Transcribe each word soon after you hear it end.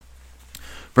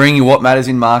Bringing you what matters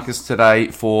in markets today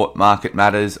for Market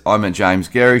Matters. I'm at James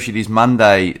Garish. It is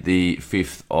Monday, the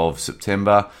 5th of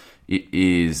September. It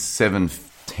is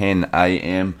 7:10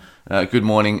 a.m. Good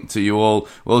morning to you all.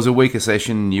 Well, it was a weaker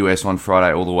session in the US on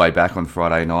Friday, all the way back on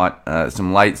Friday night.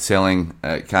 Some late selling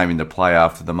came into play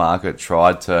after the market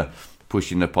tried to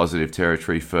push into positive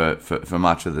territory for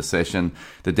much of the session.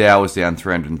 The Dow was down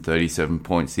 337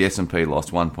 points. The S&P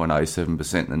lost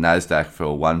 1.07%. The Nasdaq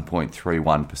fell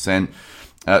 1.31%.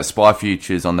 SPI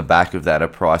futures on the back of that are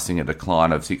pricing a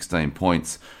decline of 16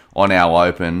 points on our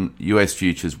open. US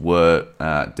futures were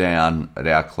down at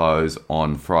our close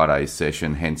on Friday's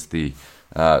session, hence the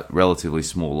relatively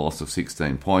small loss of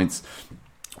 16 points.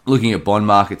 Looking at bond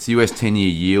markets, US 10-year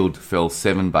yield fell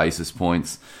 7 basis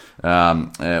points,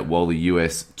 while the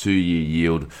US 2-year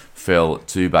yield fell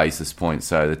 2 basis points.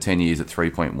 So the 10 years at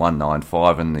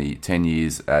 3.195 and the 10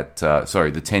 years at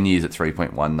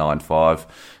 3.195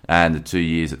 and the 2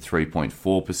 years at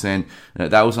 3.4%.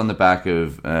 That was on the back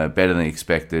of better than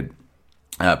expected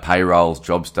payrolls,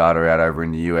 jobs data out over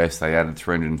in the US. They added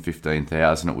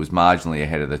 315,000. It was marginally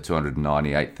ahead of the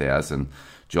 298,000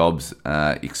 jobs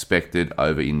expected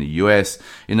over in the US.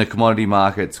 In the commodity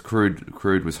markets,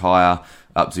 crude was higher,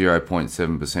 up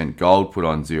 0.7%. Gold put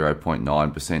on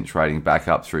 0.9%, trading back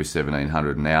up through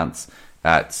 1,700 an ounce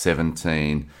at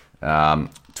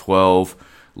 17.12.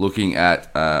 Looking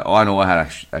at iron ore,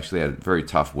 actually had a very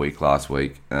tough week last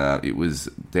week. It was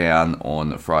down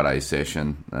on Friday's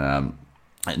session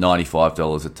at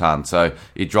 $95 a tonne. So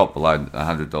it dropped below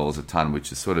 $100 a tonne, which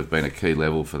has sort of been a key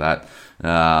level for that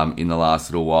in the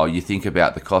last little while. You think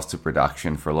about the cost of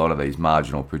production for a lot of these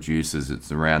marginal producers,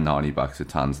 it's around $90 a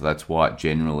tonne. So that's why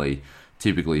it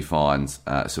typically finds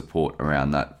support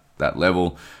around that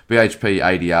level. BHP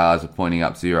ADRs are pointing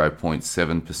up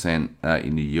 0.7%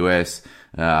 in the US.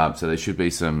 So there should be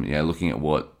some, looking at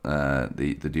what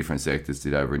the different sectors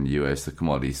did over in the US, the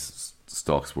commodity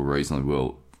stocks were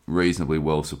reasonably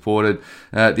well supported.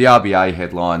 The RBA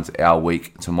headlines our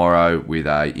week tomorrow with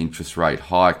a interest rate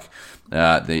hike.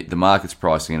 The market's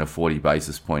pricing in a 40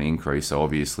 basis point increase, so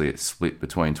obviously it's split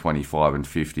between 25 and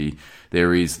 50.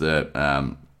 There is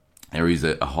a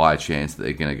higher chance that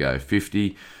they're going to go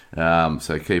 50.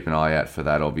 So keep an eye out for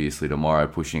that. Obviously tomorrow,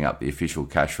 pushing up the official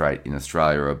cash rate in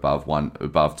Australia above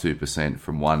 2%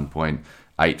 from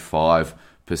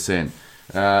 1.85%.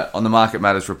 On the Market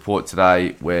Matters report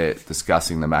today, we're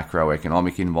discussing the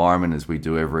macroeconomic environment as we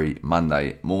do every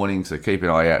Monday morning. So keep an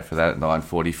eye out for that at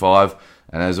 9:45.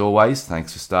 And as always,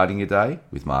 thanks for starting your day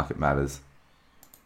with Market Matters.